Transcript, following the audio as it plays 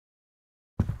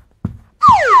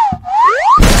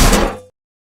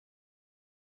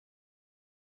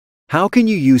How can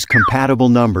you use compatible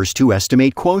numbers to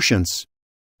estimate quotients?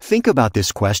 Think about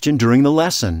this question during the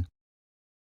lesson.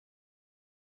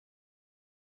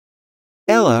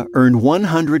 Ella earned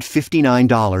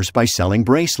 $159 by selling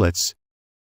bracelets.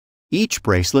 Each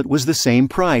bracelet was the same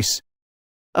price.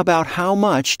 About how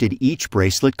much did each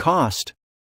bracelet cost?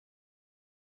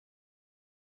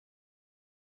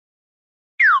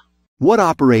 What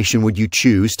operation would you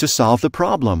choose to solve the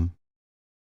problem?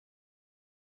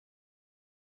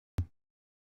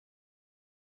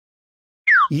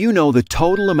 You know the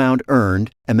total amount earned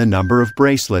and the number of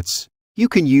bracelets. You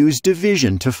can use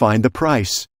division to find the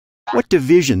price. What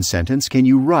division sentence can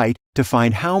you write to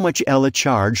find how much Ella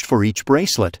charged for each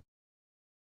bracelet?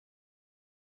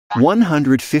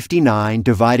 159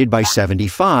 divided by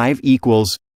 75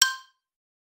 equals.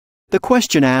 The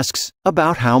question asks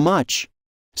about how much,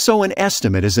 so an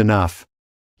estimate is enough.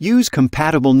 Use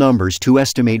compatible numbers to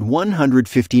estimate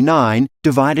 159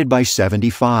 divided by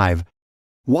 75.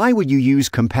 Why would you use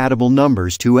compatible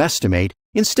numbers to estimate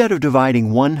instead of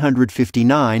dividing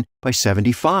 159 by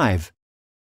 75?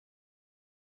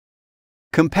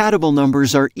 Compatible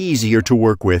numbers are easier to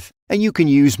work with, and you can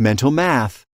use mental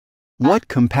math. What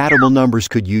compatible numbers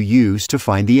could you use to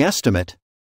find the estimate?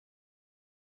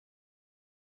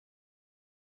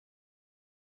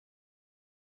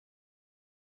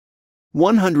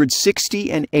 $160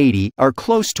 and $80 are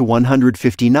close to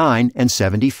 $159 and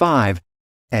 $75,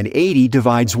 and $80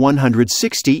 divides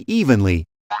 $160 evenly,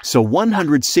 so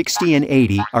 $160 and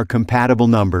 $80 are compatible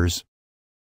numbers.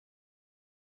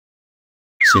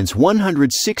 Since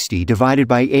 $160 divided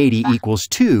by $80 equals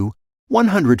 2,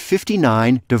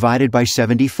 $159 divided by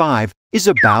 75 is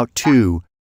about 2.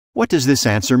 What does this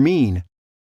answer mean?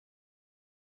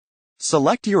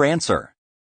 Select your answer.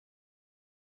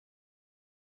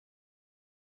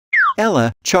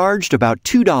 Ella charged about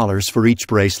 $2 for each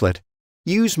bracelet.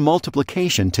 Use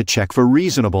multiplication to check for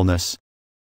reasonableness.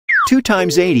 2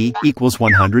 times 80 equals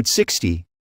 160.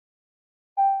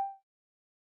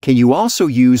 Can you also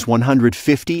use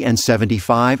 150 and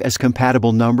 75 as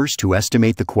compatible numbers to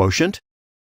estimate the quotient?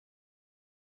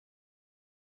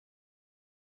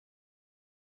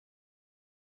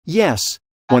 Yes,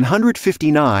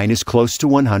 159 is close to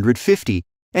 150,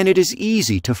 and it is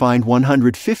easy to find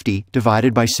 150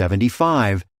 divided by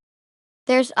 75.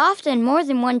 There's often more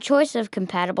than one choice of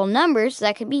compatible numbers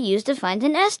that can be used to find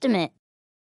an estimate.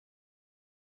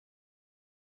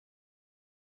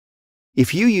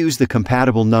 If you use the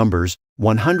compatible numbers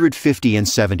 150 and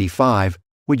 75,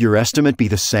 would your estimate be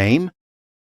the same?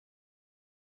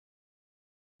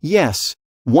 Yes,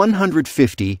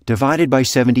 150 divided by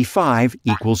 75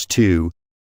 equals 2.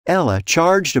 Ella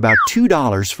charged about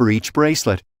 $2 for each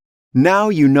bracelet. Now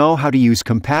you know how to use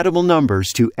compatible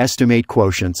numbers to estimate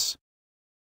quotients.